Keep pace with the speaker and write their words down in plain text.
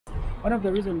One of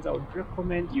the reasons I would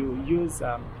recommend you use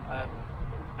an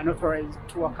authorized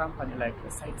tour company like a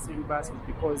sightseeing bus is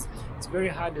because it's very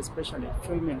hard, especially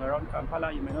filming around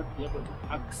Kampala. You may not be able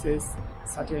to access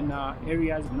certain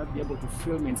areas, you may not be able to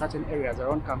film in certain areas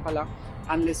around Kampala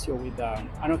unless you're with an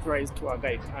authorized tour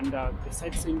guide. And the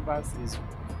sightseeing bus is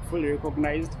fully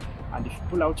recognized, and if you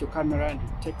pull out your camera and you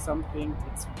take something,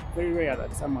 it's very rare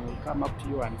that someone will come up to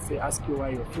you and ask you why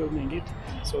you're filming it.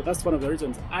 So that's one of the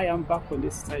reasons I am back on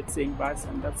this sightseeing bus,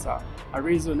 and that's a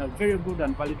reason, a very good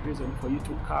and valid reason for you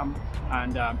to come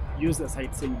and use the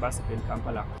sightseeing bus in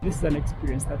Kampala. This is an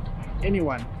experience that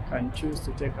anyone can choose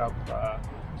to take up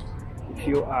if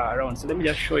you are around. So let me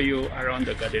just show you around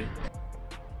the garden.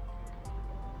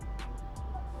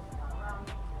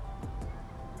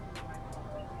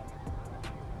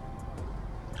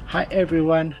 Hi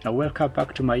everyone, and welcome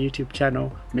back to my YouTube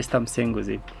channel, Mr.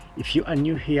 Musinguzi. If you are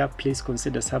new here, please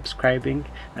consider subscribing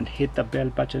and hit the bell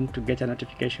button to get a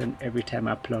notification every time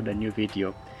I upload a new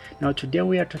video. Now today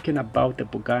we are talking about the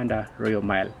Buganda Royal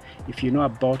Mile. If you know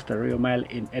about the Royal Mile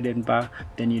in Edinburgh,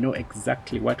 then you know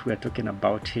exactly what we are talking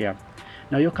about here.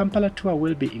 Now your Kampala tour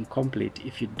will be incomplete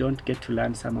if you don't get to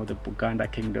learn some of the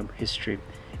Buganda Kingdom history.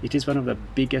 It is one of the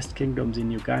biggest kingdoms in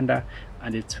Uganda,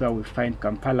 and it's where we find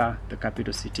Kampala, the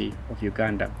capital city of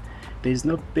Uganda. There is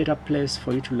no better place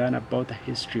for you to learn about the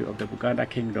history of the Buganda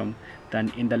Kingdom than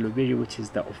in the Lubiri, which is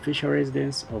the official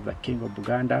residence of the King of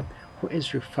Buganda, who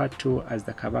is referred to as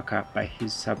the Kabaka by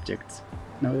his subjects.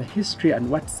 Now the history and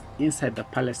what's inside the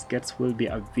palace gates will be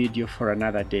a video for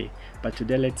another day, but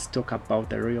today let's talk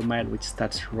about the Royal Mile, which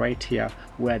starts right here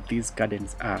where these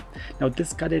gardens are. Now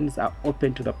these gardens are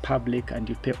open to the public and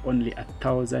you pay only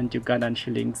 1,000 Ugandan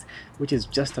shillings, which is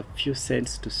just a few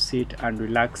cents, to sit and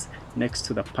relax next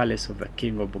to the palace of the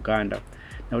King of Buganda.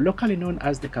 Now locally known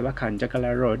as the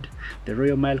Kabaka'njagala Road, the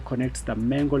Royal Mile connects the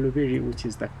Mengo Lubiri, which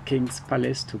is the King's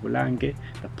Palace, to Bulange,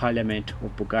 the Parliament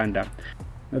of Buganda.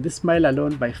 Now this mile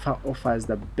alone by far offers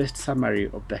the best summary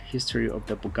of the history of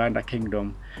the Buganda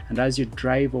Kingdom, and as you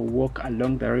drive or walk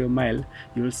along the Royal Mile,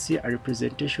 you will see a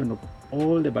representation of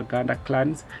all the Buganda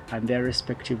clans and their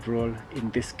respective role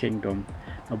in this kingdom.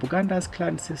 Now Buganda's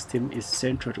clan system is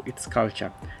central to its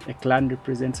culture. A clan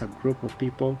represents a group of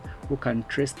people who can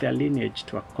trace their lineage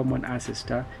to a common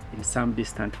ancestor in some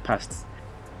distant past.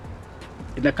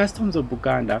 In the customs of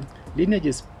Buganda, lineage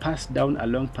is passed down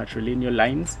along patrilineal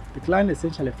lines. The clan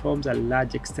essentially forms a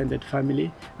large extended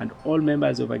family, and all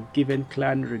members of a given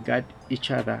clan regard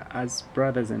each other as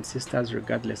brothers and sisters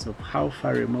regardless of how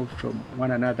far removed from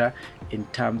one another in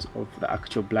terms of the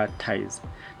actual blood ties.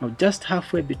 Now just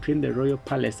halfway between the royal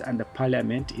palace and the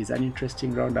parliament is an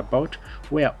interesting roundabout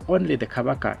where only the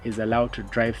Kabaka is allowed to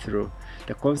drive through.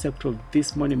 The concept of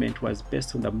this monument was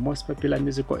based on the most popular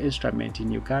musical instrument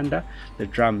in Uganda, the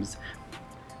drums.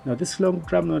 Now this long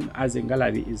drum known as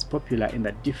Ngalabi is popular in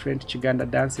the different Chiganda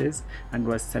dances and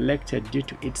was selected due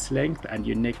to its length and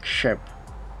unique shape.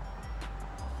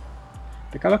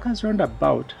 The Kabaka's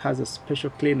roundabout has a special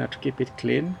cleaner to keep it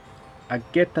clean, a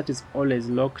gate that is always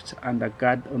locked, and a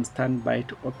guard on standby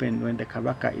to open when the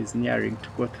Kabaka is nearing to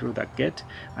go through the gate,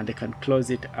 and they can close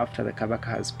it after the Kabaka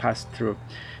has passed through.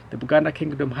 The Buganda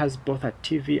Kingdom has both a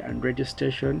TV and radio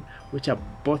station, which are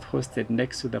both hosted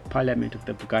next to the Parliament of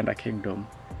the Buganda Kingdom.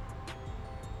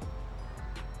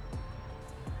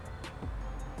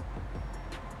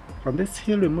 From this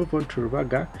hill we move on to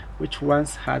Rubaga, which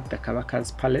once had the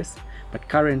Kabaka's palace, but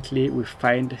currently we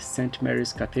find St.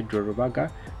 Mary's Cathedral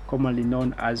Rubaga, commonly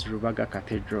known as Rubaga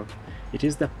Cathedral. It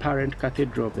is the parent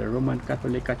cathedral of the Roman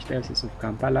Catholic Archdiocese of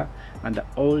Kampala and the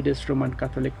oldest Roman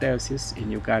Catholic diocese in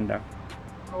Uganda.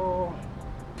 So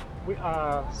we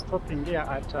are stopping here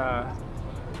at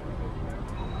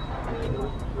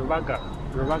Rubaga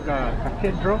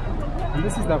Cathedral, and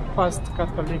this is the first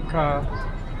Catholic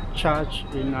church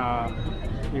in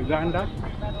Uganda.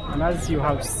 And as if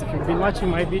you've been watching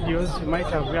my videos, you might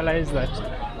have realized that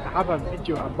I have a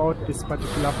video about this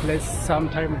particular place some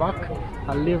time back.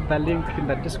 I'll leave the link in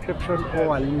the description,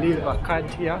 or I'll leave a card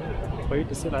here for you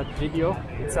to see that video.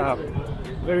 It's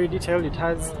very detailed. It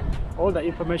has all the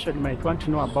information you might want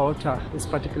to know about this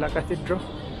particular cathedral.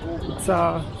 It's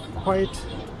quite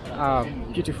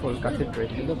beautiful cathedral.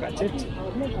 If you look at it,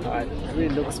 it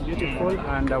really looks beautiful,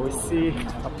 and we see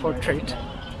a portrait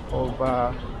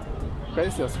of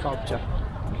this is a sculpture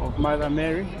of Mother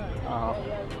Mary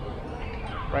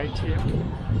right here.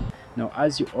 Now,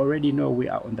 as you already know, we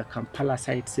are on the Kampala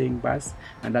sightseeing bus,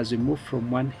 and as we move from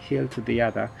one hill to the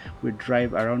other, we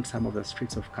drive around some of the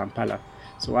streets of Kampala.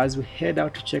 So as we head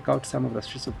out to check out some of the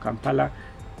streets of Kampala,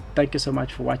 Thank you so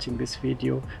much for watching this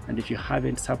video, and if you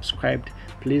haven't subscribed,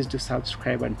 please do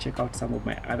subscribe and check out some of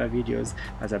my other videos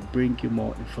as I bring you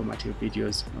more informative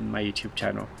videos on my YouTube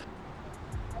channel.